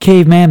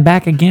Caveman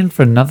back again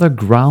for another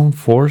Ground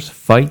Force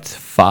Fights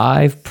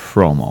 5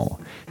 promo.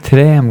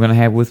 Today I'm going to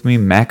have with me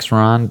Max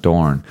Ron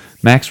Dorn.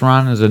 Max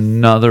Ron is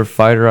another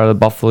fighter out of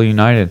Buffalo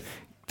United.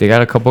 They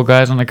got a couple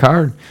guys on the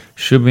card.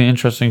 Should be an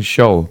interesting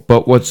show.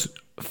 But what's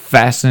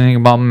fascinating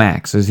about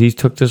Max is he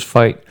took this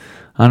fight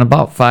on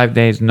about 5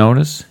 days'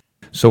 notice.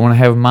 So when I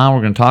have him on,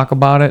 we're going to talk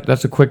about it.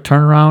 That's a quick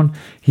turnaround.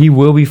 He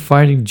will be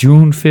fighting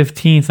June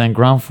 15th on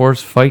Ground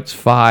Force Fights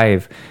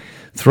 5.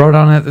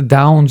 Throwdown at the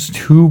Downs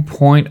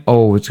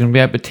 2.0. It's going to be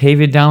at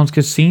Batavia Downs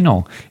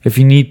Casino. If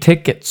you need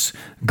tickets,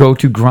 go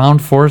to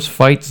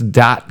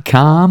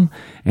groundforcefights.com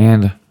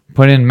and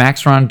put in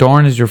Max Ron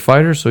Dorn as your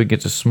fighter so he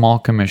gets a small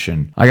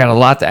commission. I got a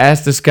lot to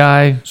ask this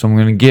guy, so I'm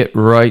going to get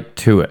right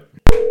to it.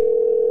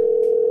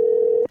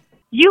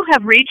 You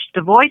have reached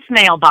the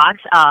voicemail box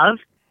of...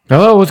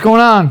 Hello, what's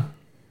going on?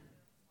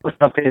 What's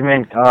up,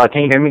 man?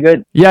 Can you hear me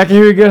good? Yeah, I can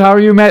hear you good. How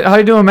are you, Matt? How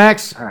you doing,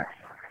 Max? All right.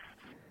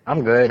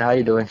 I'm good. How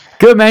you doing?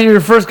 Good, man. You're the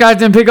first guy that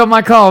didn't pick up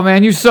my call,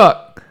 man. You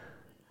suck.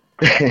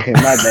 My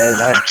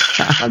bad.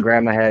 My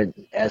grandma had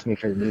asked me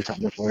to do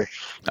something before.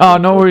 Oh,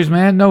 no worries,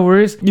 man. No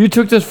worries. You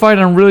took this fight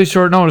on really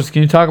short notice.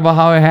 Can you talk about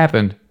how it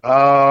happened?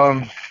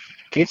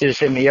 Keith just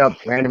hit me up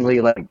randomly,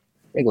 like, I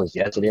think it was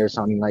yesterday or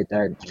something like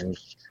that. And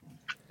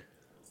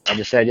I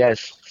just said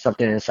yes.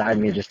 Something inside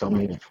me just told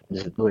me to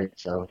just do it.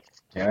 So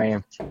here I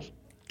am.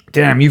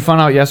 Damn, you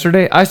found out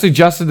yesterday? I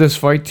suggested this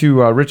fight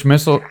to Rich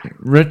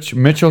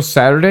Mitchell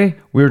Saturday.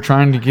 We were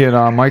trying to get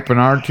Mike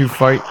Bernard to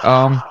fight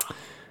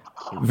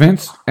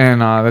Vince,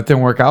 and that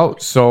didn't work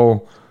out.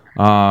 So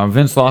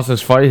Vince lost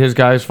his fight. His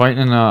guy's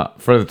fighting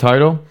for the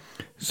title.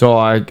 So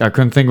I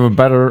couldn't think of a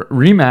better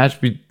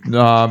rematch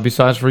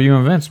besides for you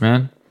and Vince,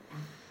 man.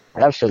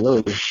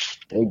 Absolutely.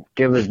 They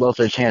give us both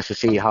a chance to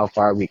see how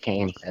far we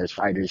came as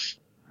fighters.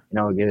 You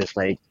know, give us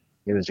a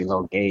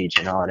little gauge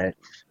and all that.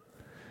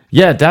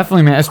 Yeah,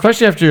 definitely, man.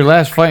 Especially after your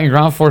last fight in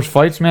Ground Force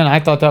Fights, man.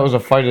 I thought that was a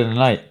fight of the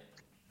night.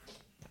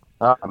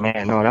 Oh,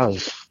 man, no, that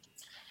was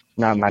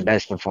not my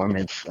best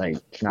performance. Like,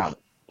 it's not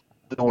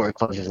nowhere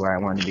close as where I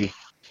wanted to be.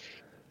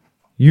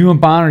 You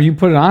and Bonner, you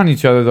put it on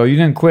each other, though. You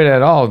didn't quit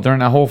at all during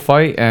that whole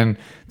fight, and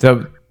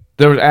there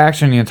was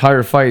action the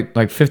entire fight.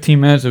 Like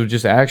 15 minutes of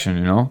just action,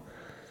 you know?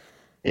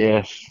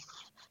 Yeah,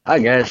 I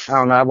guess. I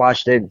don't know. I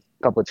watched it a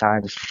couple of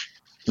times.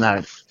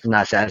 I'm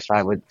not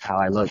satisfied with how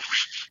I look.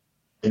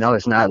 You know,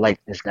 it's not like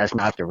that's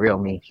not the real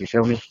me. You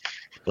feel me?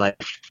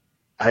 Like,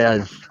 I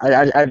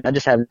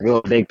just have a real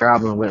big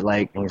problem with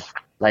like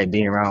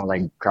being around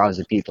like crowds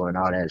of people and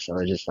all that. So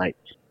it's just like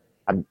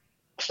I'm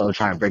still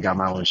trying to break out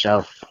my own shell.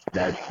 If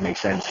that makes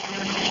sense.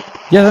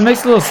 Yeah, that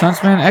makes a little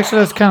sense, man. Actually,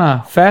 that's kind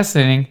of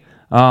fascinating.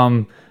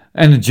 In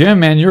the gym,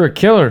 man, you're a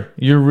killer.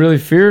 You're really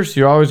fierce.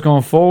 You're always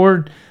going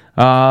forward.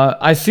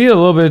 I see a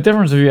little bit of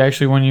difference of you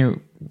actually when you're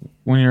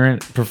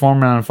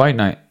performing on a fight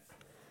night.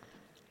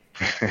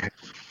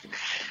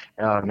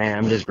 Oh man,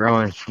 I'm just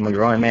growing. I'm a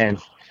growing man.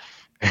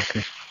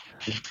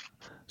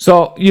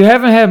 So you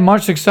haven't had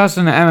much success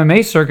in the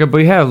MMA circuit, but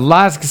you have a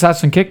lot of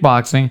success in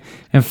kickboxing.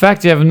 In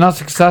fact, you have enough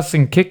success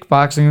in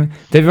kickboxing.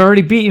 They've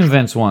already beaten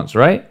Vince once,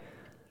 right?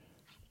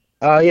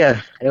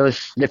 Yeah, it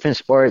was different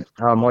sport.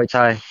 Muay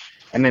Thai,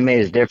 MMA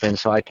is different,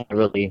 so I can't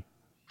really.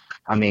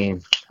 I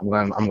mean, I'm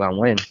gonna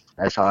win.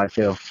 That's how I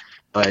feel.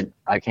 But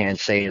I can't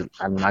say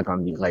I'm not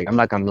gonna be like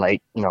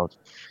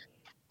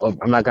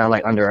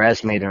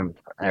underestimate him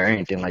or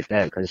anything like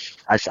that, because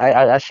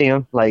I see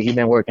him, like, he's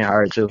been working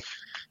hard too,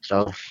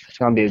 so it's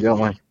gonna be a good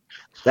one.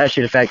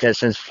 Especially the fact that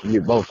since we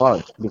both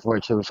fought before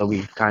too, so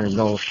we kind of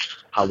know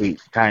our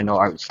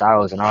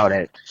styles and all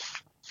that.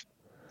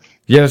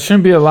 Yeah, there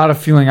shouldn't be a lot of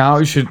feeling out.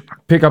 You should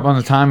pick up on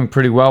the timing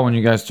pretty well when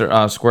you guys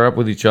square up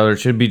with each other. It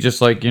should be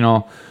just like,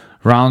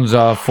 rounds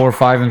 4,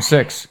 5, and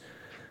 6.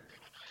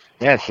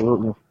 Yeah,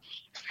 absolutely.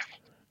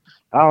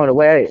 I don't know,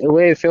 the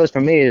way it feels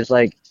for me is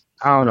like,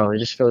 I don't know, it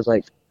just feels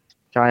like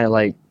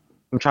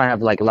I'm trying to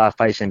have like a lot of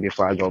fights in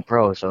before I go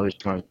pro, so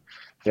it's gonna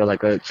feel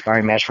like a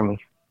sparring match for me.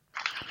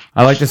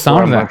 I like the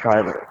sound of that.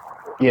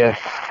 Yeah.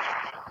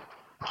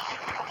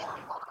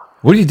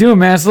 What are you doing,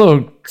 man?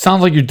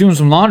 Sounds like you're doing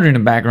some laundry in the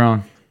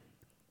background.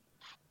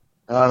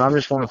 I'm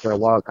just going for a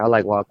walk. I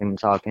like walking and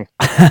talking.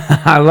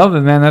 I love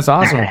it, man. That's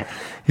awesome.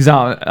 He's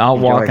out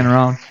walking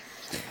around.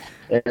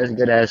 It's a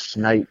good ass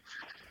night.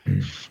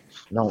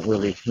 Not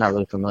really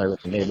familiar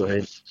with the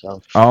neighborhood,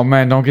 so. Oh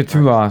man, don't get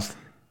too lost.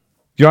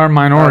 You are a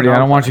minority. I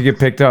don't want you to get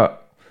picked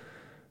up.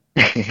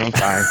 I'm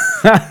fine.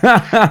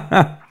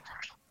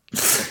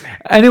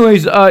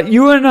 Anyways,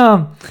 you and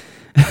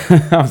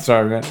I'm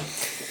sorry, man.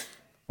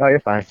 Oh, you're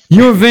fine.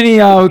 You and Vinny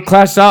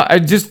clashed out. I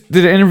just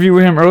did an interview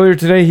with him earlier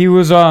today.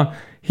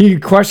 He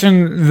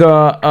questioned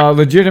the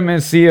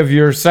legitimacy of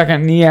your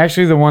second knee.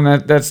 Actually, the one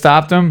that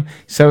stopped him. He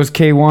said it was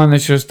K1 that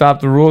should have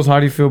stopped the rules. How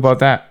do you feel about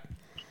that?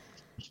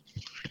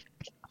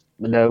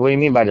 What do you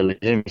mean by the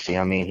legitimacy?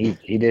 I mean,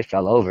 he did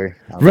fell over.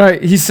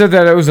 Right. He said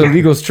that it was a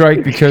legal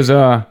strike because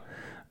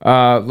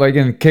like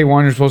in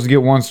K1 you're supposed to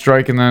get one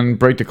strike and then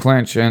break the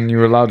clinch, and you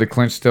were allowed to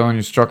clinch still, and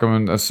you struck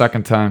him a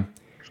second time.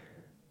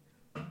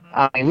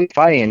 I mean, we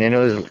fighting, and it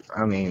was.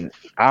 I mean,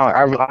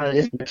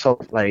 it's been so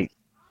like.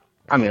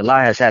 I mean, a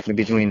lot has happened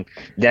between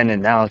then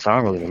and now, so I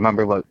don't really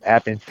remember what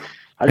happened.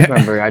 I just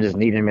remember I just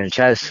kneed him in the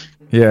chest.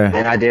 Yeah.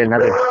 Then I did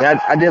another.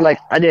 I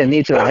did a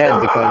knee to the head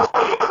because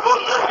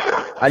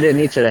I did a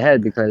knee to the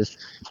head because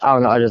I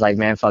don't know. I was just like,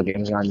 man, fuck it,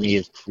 I'm just gonna knee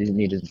this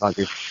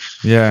fucker.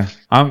 Yeah.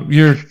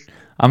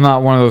 I'm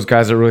not one of those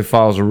guys that really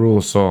follows the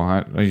rules,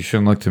 so you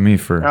shouldn't look to me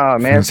for. Oh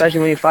man,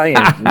 especially when you're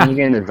fighting, when you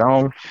get in the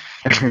zone,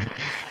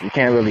 you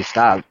can't really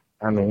stop.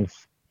 I mean,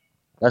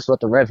 that's what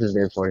the ref is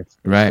there for,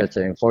 Right.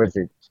 to enforce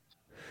it.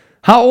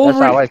 How old That's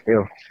were how you? I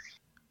feel.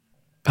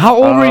 How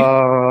old were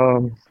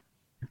you?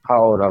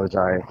 How old I was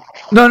I?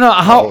 No, no.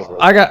 How old How was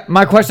I got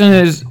my question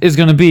is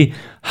going to be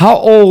how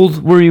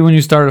old were you when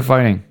you started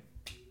fighting?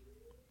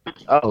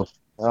 Oh,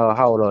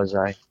 how old was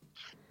I?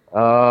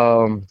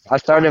 I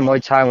started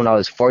Muay Thai when I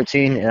was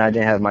 14, and I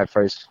didn't have my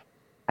first.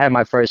 I had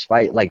my first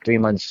fight like 3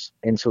 months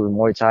into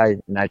Muay Thai,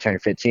 and I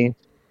turned 15.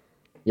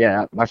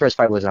 Yeah, my first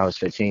fight was when I was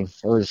 15.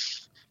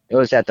 It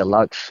was at the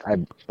Lux.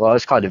 Well,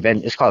 it's called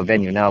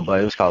Venue now,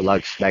 but it was called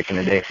Lux back in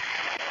the day.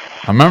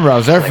 I remember I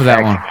was there for Like that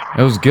back, one.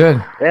 It was good.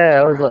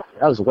 yeah,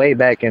 that was way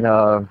back in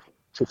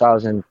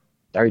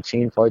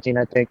 2013, 14,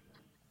 I think.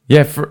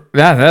 Yeah,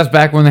 that's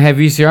back when they had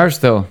VCR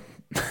still.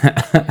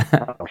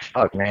 Oh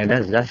fuck, man,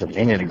 that's a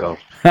minute ago.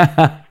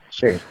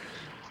 Sure.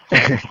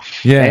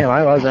 Yeah. Damn,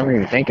 I wasn't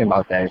even thinking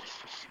about that.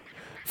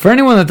 For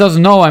anyone that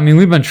doesn't know, I mean,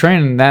 we've been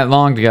training that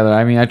long together.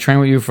 I mean, I trained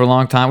with you for a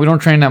long time. We don't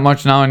train that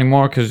much now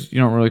anymore because you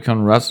don't really come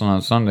to wrestling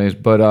on Sundays.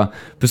 But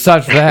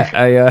besides that,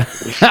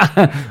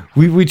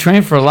 we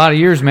trained for a lot of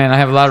years, man. I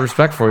have a lot of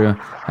respect for you.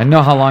 I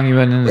know how long you've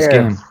been in this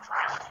Yeah, game.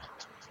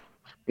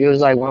 it was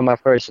like one of my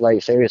first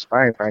like serious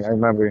sparring partners. I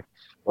remember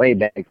way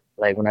back,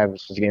 like when I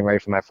was just getting ready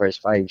for my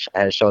first fight. I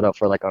had showed up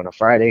for like on a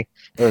Friday.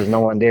 There was no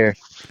one there,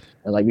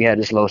 and like we had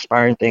this little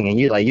sparring thing, and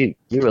you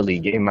really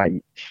gave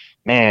my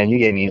man, you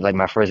gave me like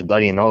my first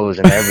bloody nose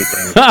and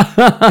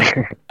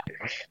everything.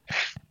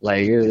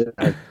 Like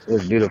it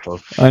was beautiful.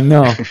 I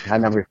know. I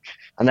never,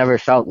 I never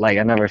felt like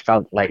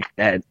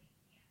that.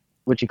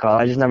 What you call?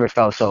 I just never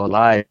felt so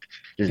alive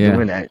just Yeah.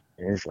 doing that.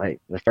 It's like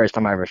the first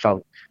time I ever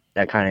felt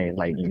that kind of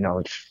like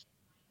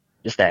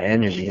just that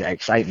energy, that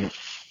excitement.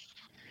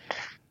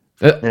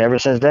 Uh, And ever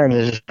since then,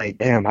 it's just like,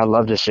 damn, I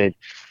love this shit.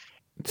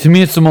 to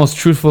me, it's the most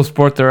truthful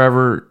sport there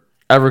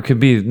ever could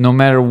be. No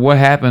matter what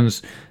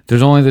happens,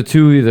 there's only the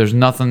two of you. There's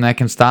nothing that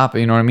can stop it.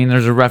 You know what I mean?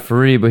 There's a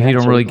referee, but he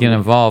don't really get Absolutely.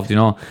 involved. You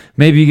know,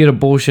 maybe you get a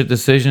bullshit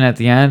decision at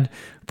the end,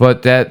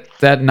 but that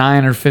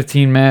 9 or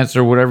 15 minutes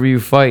or whatever you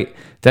fight,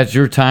 that's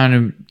your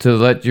time to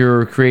let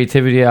your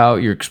creativity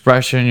out, your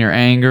expression, your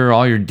anger,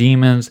 all your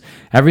demons,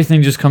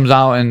 everything just comes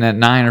out in that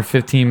 9 or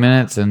 15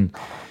 minutes. And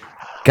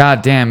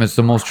goddamn, it's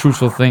the most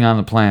truthful thing on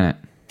the planet.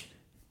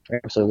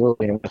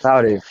 Absolutely. And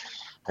without it,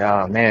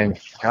 man,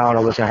 I don't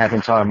know what's gonna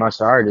happen to our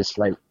martial artists.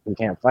 Like we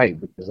can't fight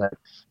because like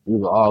we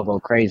will all go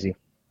crazy.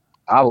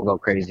 I will go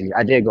crazy.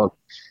 I did go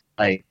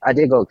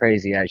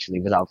crazy actually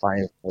without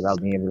fighting,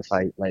 without being able to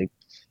fight. Like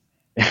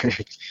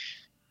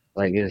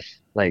like it's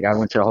like I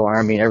went to the whole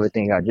army and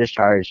everything got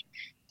discharged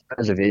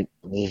because of it.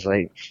 It's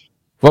like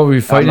What were you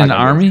I'm fighting in not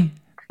the gonna get.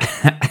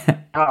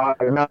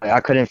 army? No, I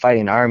couldn't fight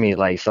in the army.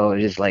 Like so, it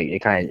just like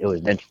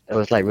it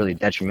was like really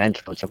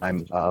detrimental to my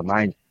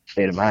mind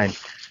state of mind.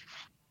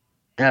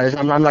 Yeah,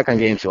 I'm not gonna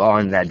get into all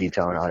in that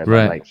detail and all that, but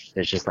Right. like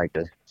it's just like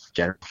the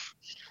general.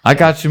 I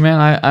got you, man.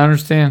 I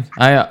understand.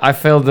 I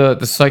failed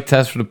the psych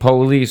test for the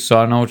police, so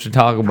I know what you're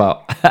talking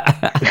about.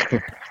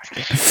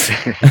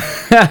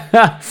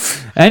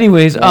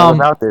 Anyways, Man,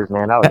 without this,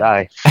 man, I would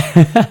die.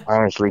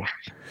 Honestly.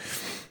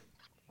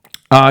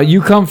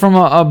 you come from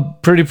a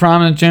pretty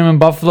prominent gym in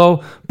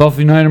Buffalo, Buffalo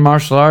United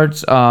Martial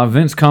Arts.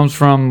 Vince comes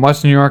from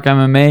Western New York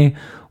MMA.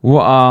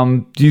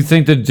 Do you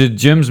think that the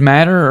gyms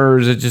matter, or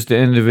is it just the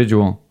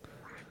individual?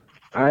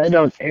 I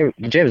don't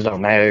gyms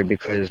don't matter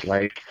because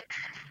like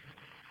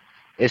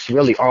it's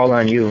really all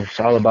on you. It's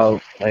all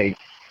about like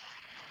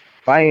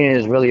fighting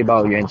is really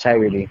about your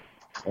integrity.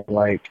 And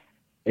like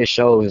it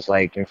shows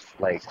like if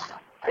like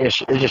it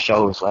just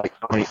shows like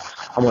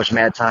how much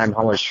mad time,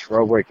 how much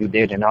road work you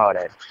did and all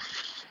that.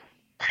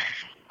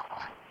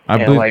 I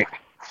And believe. like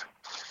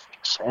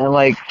and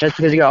like just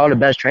because you got all the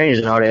best trainers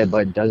and all that,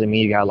 but doesn't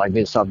mean you got like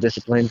good self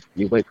discipline.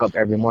 You wake up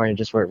every morning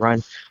just for a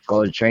run,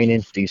 go to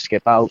training, do you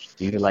skip out?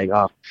 Do you like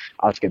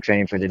I'll skip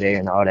training for the day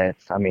and all that.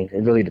 I mean,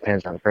 it really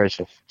depends on the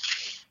person.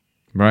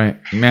 Right,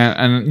 man,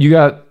 and you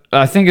got.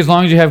 I think as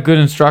long as you have good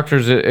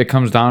instructors, it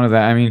comes down to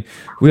that. I mean,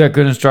 we got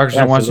good instructors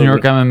in Western New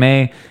York Absolutely.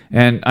 MMA,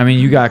 and I mean,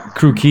 you got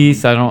Crew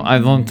Keith. I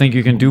don't think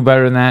you can do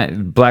better than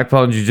that. Black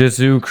belt in Jiu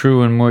Jitsu,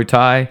 Crew in Muay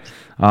Thai.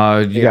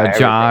 You You got got everything,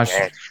 Josh,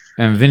 man.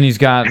 and Vinny's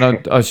got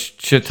a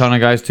shit ton of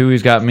guys too.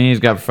 He's got me. He's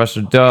got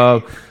Professor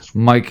Dub,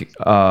 Mike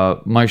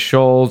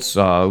Schultz.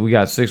 We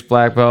got 6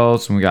 black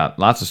belts, and we got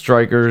lots of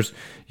strikers.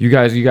 You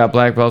got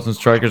black belts and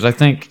strikers. I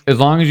think as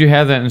long as you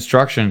have that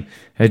instruction,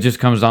 it just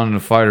comes down to the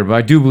fighter. But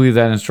I do believe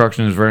that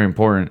instruction is very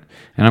important,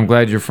 and I'm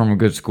glad you're from a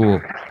good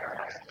school.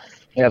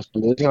 Yeah,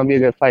 absolutely. It's gonna be a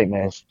good fight,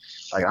 man.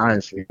 Like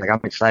honestly, like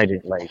I'm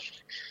excited. Like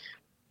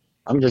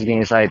I'm just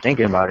getting excited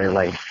thinking about it.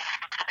 Like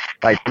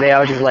today, I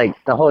was just like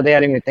the whole day. I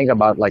didn't even think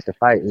about like the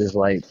fight. It was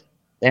like,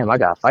 damn, I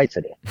got a fight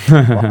today.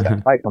 Well, I got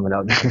a fight coming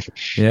up.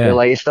 But Yeah.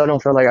 like, it still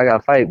don't feel like I got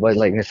a fight. But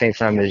like at the same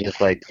time, it's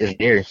just like it's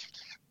near in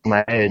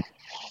my head.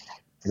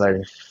 But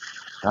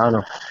I don't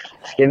know.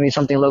 Give me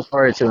something to look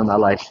forward to in my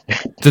life.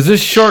 Does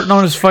this short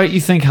notice fight you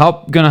think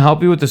gonna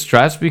help you with the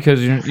stress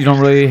because you don't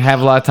really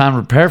have a lot of time to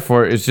prepare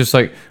for it? It's just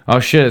like, oh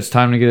shit, it's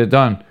time to get it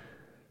done.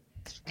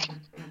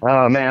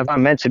 Oh man, if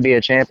I'm meant to be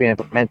a champion, if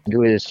I'm meant to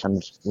do this,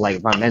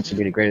 if I'm meant to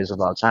be the greatest of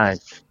all time,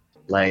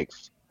 like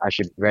I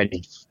should be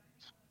ready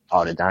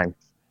all the time.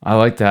 I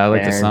like that. I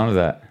like the And sound of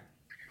that.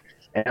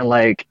 and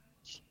like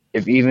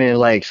if even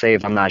like say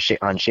if I'm not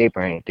on shape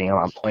or anything, I'm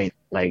on point.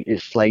 Like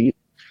it's like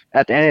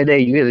at the end of the day,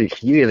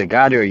 you either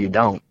got it or you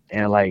don't.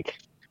 And like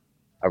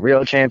a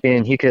real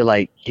champion, he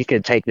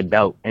could take the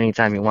belt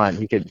anytime he wants.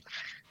 He could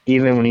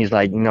even when he's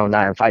like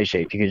not in fight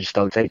shape, he could just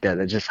still take that.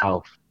 That's just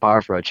how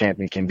powerful a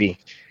champion can be.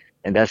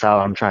 And that's how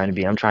I'm trying to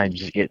be. I'm trying to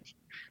just get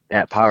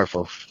that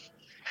powerful.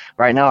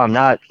 Right now, I'm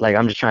not like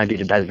I'm just trying to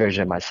be the best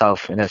version of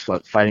myself, and that's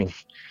what fighting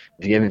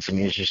is giving to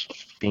me is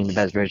just being the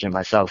best version of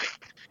myself,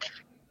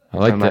 I putting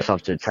like that.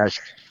 myself to the test.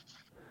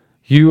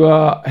 You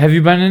have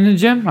you been in the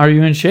gym? Are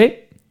you in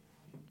shape?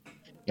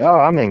 Oh,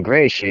 I'm in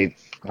great shape,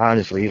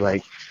 honestly.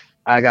 Like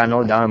I got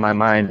no doubt in my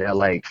mind that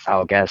like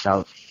I'll gas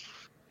out.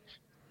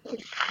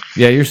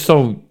 Yeah, you're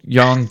so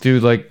young,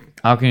 dude. Like,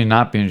 how can you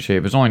not be in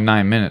shape? It's only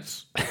 9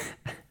 minutes.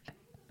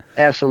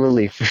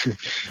 Absolutely.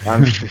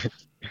 I'm,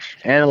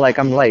 and like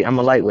I'm light. I'm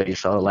a lightweight,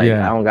 so like I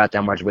Yeah, don't got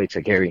that much weight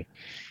to carry.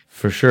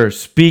 for sure.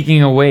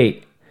 Speaking of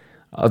weight,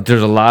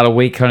 there's a lot of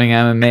weight cutting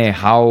MMA.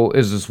 How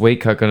is this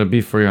weight cut gonna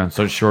be for you on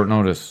such short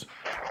notice?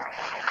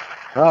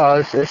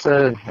 Oh, it's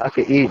I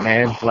could eat,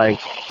 man. Like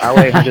I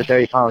weigh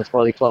 130 pounds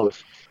fully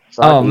clothed,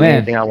 so I Oh can eat man.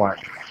 anything I want.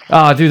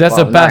 Oh, dude, that's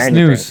the Well, not best anything.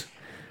 news.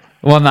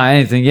 Well, not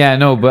anything. Yeah,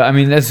 no, but I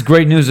mean, that's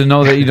great news to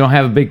know that you don't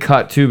have a big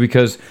cut too,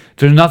 because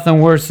there's nothing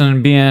worse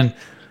than being,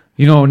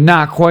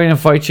 not quite in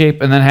fight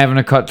shape and then having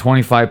to cut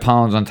 25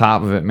 pounds on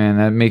top of it, man.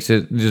 That makes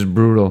it just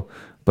brutal.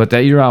 But that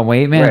you're on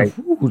weight, man, Right.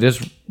 whew,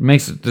 this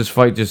makes this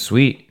fight just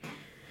sweet.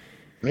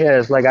 Yeah,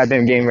 it's like I've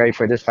been getting ready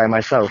for this fight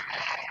myself.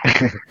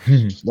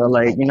 But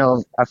like,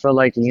 I feel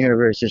like the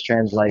universe is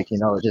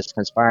just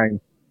conspiring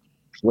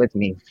with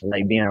me,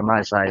 like being on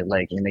my side,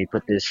 like, and they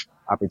put this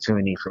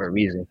opportunity for a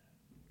reason.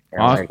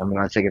 And Awesome. like I'm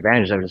gonna take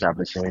advantage of this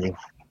opportunity.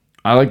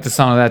 I like the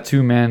sound of that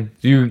too, man.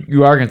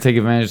 You are gonna take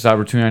advantage of this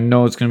opportunity. I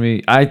know it's gonna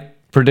be. I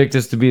predict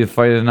this to be the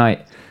fight of the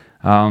night.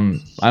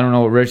 I don't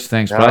know what Rich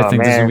thinks, but I Oh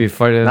think this is gonna be man. a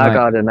fight of the night.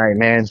 Knockout tonight,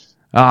 man.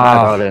 Knockout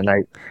Ah,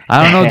 tonight.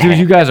 I don't know, dude.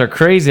 You guys are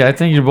crazy. I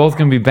think you're both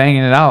gonna be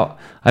banging it out.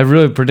 I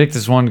really predict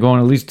this one going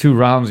at least 2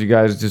 rounds. You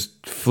guys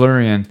just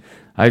flurrying.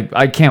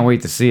 I can't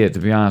wait to see it. To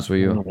be honest with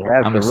you,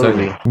 I'm excited.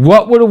 Absolutely.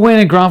 What would a win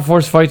in ground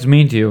force fights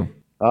mean to you?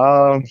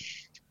 Um,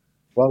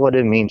 what would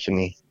it mean to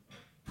me?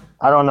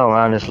 I don't know,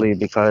 honestly,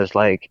 because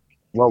like,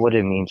 what would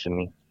it mean to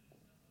me?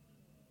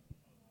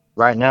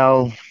 Right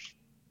now,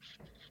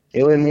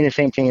 it would mean the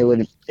same thing. It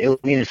would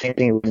mean the same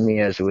thing with me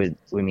as it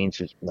would mean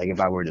to like if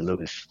I were to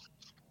lose.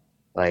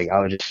 Like I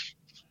would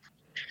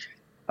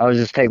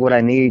just take what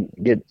I need,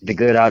 get the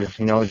good out of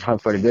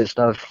hunt for the good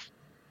stuff,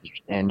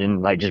 and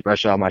then like just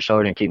brush it off my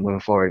shoulder and keep moving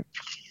forward.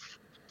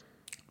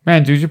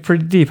 Man, dude, you're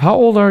pretty deep. How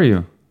old are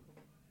you?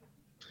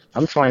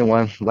 I'm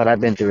 21, but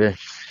I've been through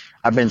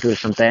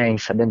some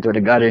things. I've been through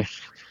the gutter,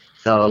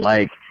 so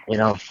like you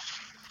know,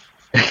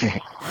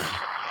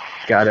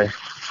 gotta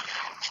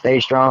stay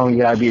strong.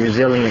 You gotta be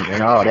resilient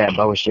and all that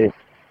bullshit.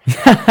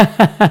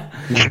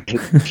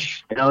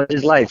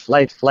 It's life.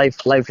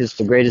 Life is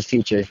the greatest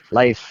teacher.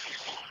 Life,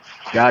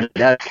 God,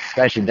 that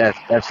especially death.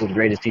 That's the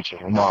greatest teacher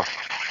of them all.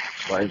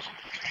 But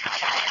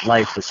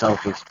life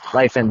itself is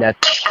life and death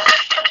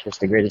is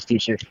the greatest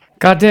teacher.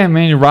 Goddamn,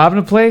 man, you're robbing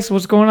a place.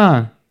 What's going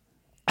on?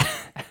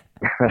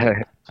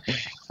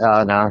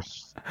 Oh no,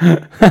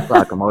 a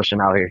lot of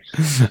commotion out here.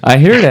 I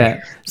hear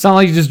that. Sound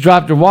like you just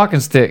dropped your walking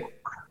stick.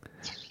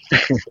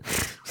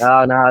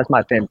 Oh no, it's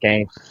my pimp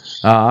game.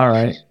 Oh, all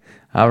right.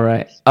 All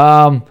right.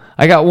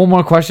 I got one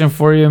more question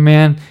for you,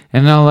 man,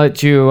 and then I'll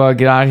let you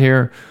get out of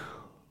here.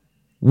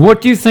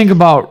 What do you think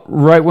about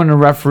right when the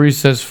referee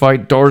says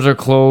fight, doors are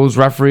closed,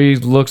 referee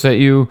looks at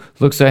you,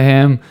 looks at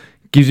him,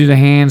 gives you the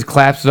hands,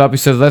 claps it up, he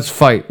says, let's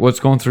fight. What's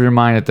going through your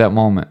mind at that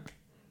moment?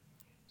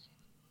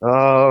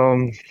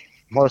 Um,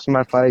 most of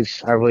my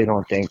fights, I really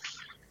don't think.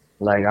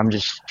 Like I'm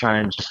just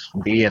trying to just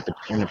be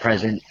in the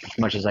present as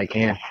much as I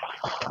can.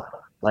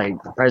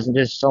 Like the present,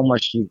 just so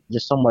much,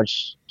 just so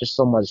much.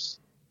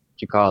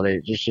 What you call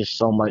it? Just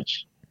so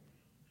much.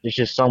 There's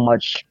just so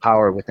much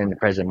power within the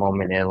present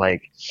moment, and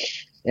like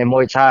in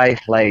Muay Thai,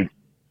 like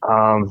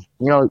are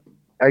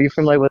you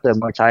familiar with the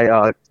Muay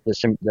Thai?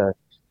 The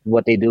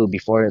what they do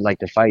before like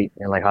the fight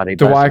and like how they The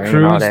bless Y the ring and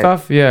crew all and that.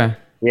 stuff? Yeah.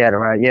 Yeah,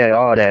 right. Yeah,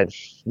 all that.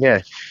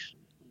 Yeah.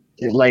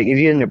 Like if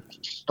you're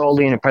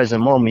totally in the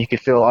present moment, you can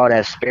feel all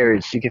that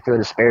spirits. You can feel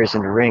the spirits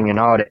in the ring and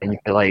all that, and you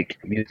can like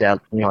use that,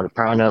 the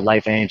prana,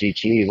 life energy,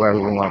 chi, whatever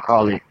we want to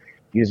call it.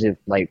 Use it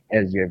like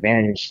as your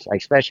advantage.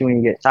 Like especially when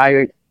you get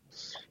tired,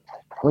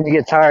 when you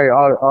get tired,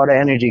 all the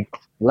energy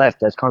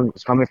left is coming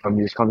from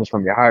you. It's coming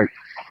from your heart,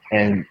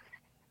 and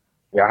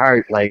your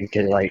heart like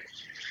could like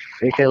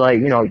it could like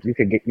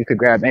you could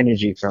grab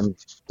energy from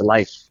the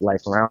life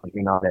around you.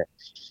 You know that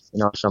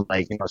some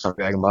some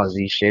Dragon Ball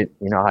Z shit.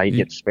 You know how you Y-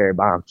 get the spirit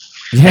bomb.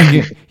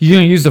 Yeah, you're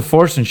gonna use the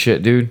force and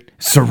shit, dude.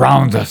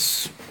 Surround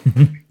us.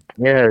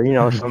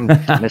 Yeah, some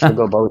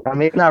mystical boat. I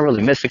mean, it's not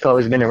really mystical.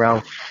 It's been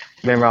around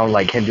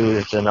like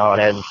Hindus and all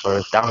that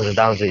for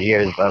thousands of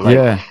years. But like,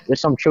 Yeah, there's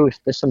some truth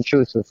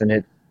within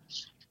it.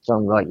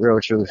 Some like real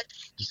truth.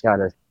 Just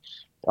gotta,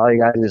 all you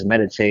gotta do is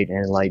meditate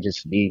and like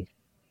just be.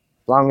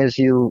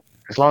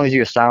 As long as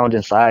you're sound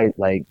inside,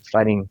 like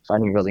fighting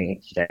really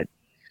ain't that.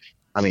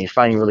 I mean,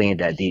 fighting really ain't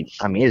that deep.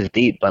 I mean, it's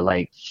deep, but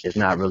like, it's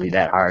not really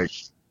that hard.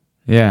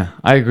 yeah,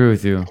 I agree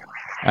with you.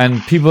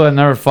 And people that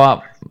never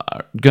fought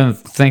are gonna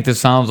think this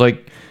sounds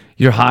like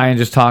you're high and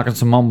just talking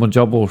some mumble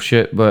jumble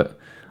shit, but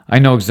I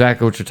know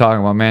exactly what you're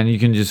talking about, man. You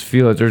can just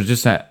feel it. There's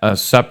just a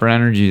separate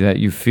energy that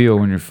you feel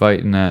when you're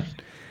fighting that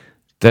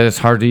it's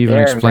hard to even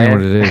Yeah, explain what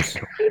man. it is.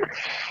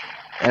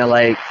 And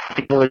like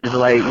people just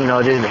like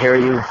just hear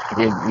you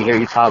hear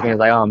you talking. It's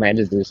like, oh man,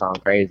 this dude sounds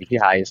crazy. He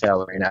high as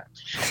hell right now.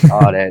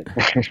 All that.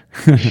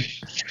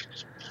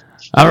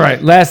 All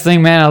right, last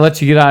thing, man. I'll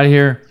let you get out of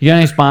here. You got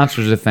any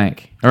sponsors to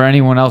thank, or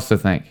anyone else to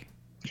thank?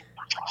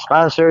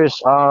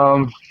 Sponsors.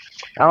 I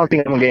don't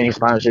think I'm gonna get any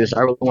sponsors. I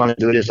really want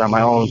to do this on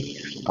my own.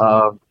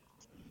 Uh,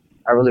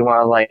 I really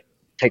want to like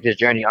take this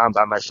journey on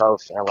by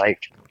myself, and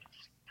like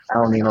I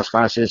don't need no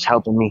sponsors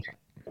helping me.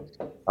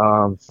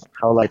 I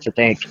would like to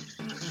thank.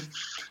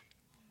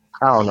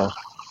 I don't know.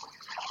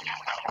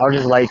 I would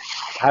just like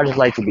I just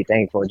like to be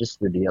thankful just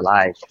to be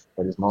alive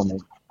for this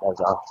moment. That's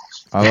all.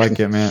 I like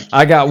it, man.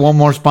 I got one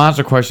more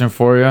sponsor question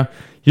for you.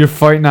 You're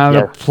fighting out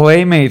of the Yes.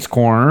 Playmates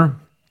corner.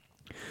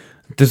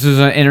 This is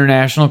an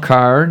international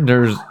card.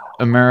 There's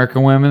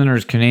American women.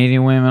 There's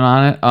Canadian women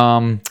on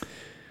it.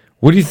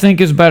 What do you think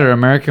is better,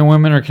 American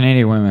women or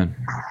Canadian women?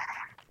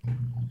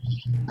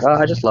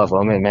 I just love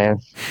women, man.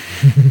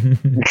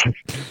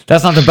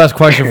 That's not the best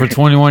question for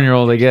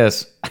 21-year-old, I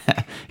guess.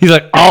 He's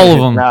like, all of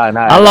them. Nah,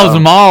 I love no.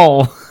 them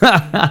all.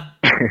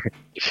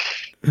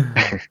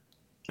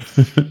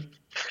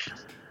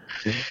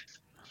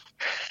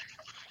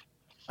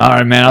 All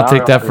right, man. I'll I take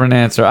don't that know. for an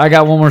answer. I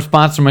got one more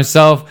sponsor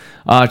myself.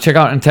 Check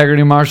out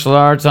Integrity Martial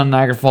Arts on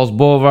Niagara Falls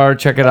Boulevard.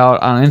 Check it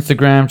out on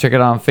Instagram. Check it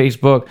out on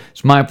Facebook.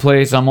 It's my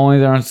place. I'm only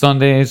there on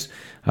Sundays.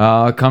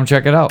 Come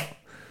check it out.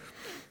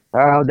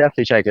 I'll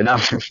definitely check it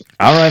out.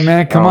 All right,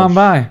 man. Come Um, on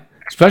by.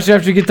 Especially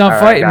after you get done all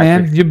right, fighting, got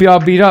man. you. You'll be all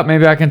beat up.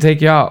 Maybe I can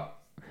take you out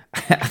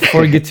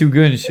before you get too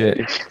good and shit.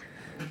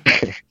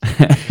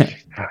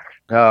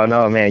 Oh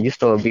no, man, you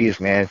still a beast,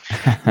 man.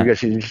 You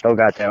still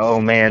got that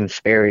old man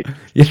spirit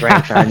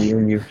strength Yeah. on you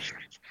and you.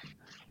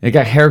 They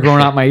got hair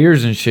growing out my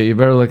ears and shit. You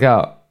better look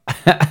out.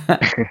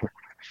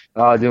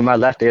 Oh, dude, my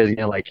left ear is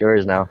getting like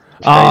yours now.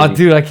 It's Oh,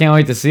 crazy. dude, I can't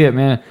wait to see it,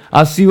 man.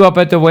 I'll see you up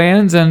at the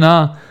weigh-ins, and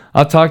I'll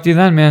talk to you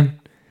then, man.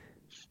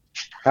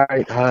 All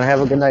right,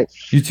 have a good night.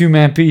 You too,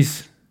 man.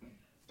 Peace.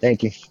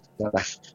 Thank you. Bye bye.